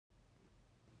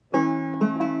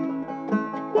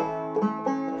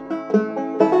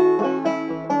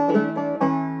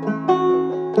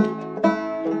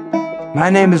My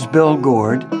name is Bill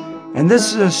Gordh, and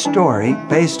this is a story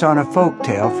based on a folk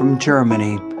tale from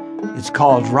Germany. It's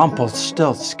called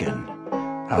Rumpelstiltskin.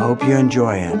 I hope you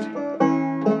enjoy it.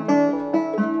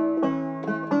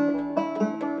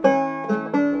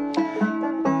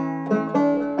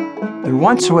 There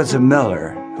once was a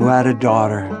miller who had a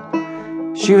daughter.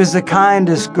 She was the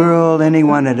kindest girl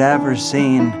anyone had ever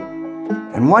seen.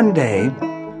 And one day,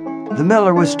 the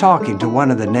miller was talking to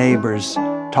one of the neighbors,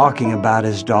 talking about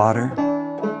his daughter.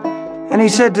 And he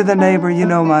said to the neighbor, "You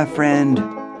know, my friend,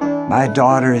 my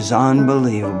daughter is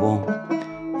unbelievable.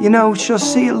 You know, she'll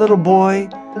see a little boy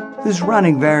who's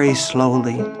running very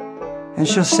slowly, and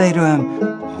she'll say to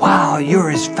him, 'Wow, you're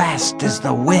as fast as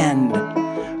the wind.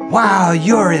 Wow,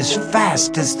 you're as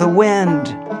fast as the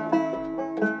wind.'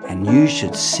 And you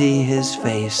should see his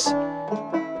face.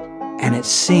 And it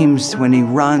seems when he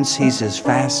runs, he's as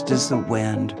fast as the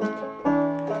wind.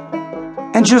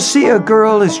 And you'll see a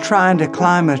girl is trying to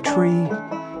climb a tree,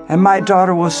 and my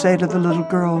daughter will say to the little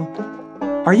girl,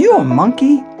 'Are you a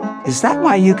monkey? Is that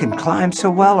why you can climb so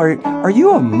well? Or are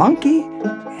you a monkey?'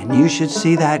 And you should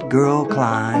see that girl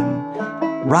climb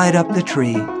right up the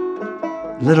tree.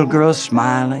 Little girl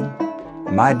smiling.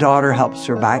 My daughter helps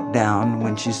her back down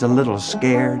when she's a little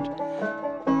scared.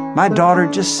 My daughter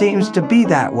just seems to be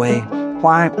that way.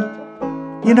 Why,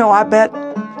 you know, I bet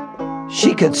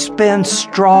she could spin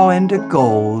straw into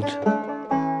gold."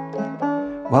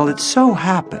 Well, it so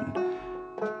happened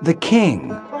the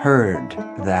king heard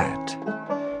that.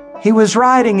 He was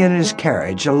riding in his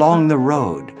carriage along the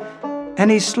road,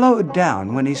 and he slowed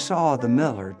down when he saw the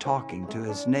miller talking to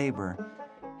his neighbor.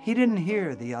 He didn't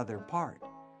hear the other part.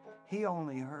 He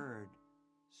only heard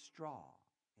straw.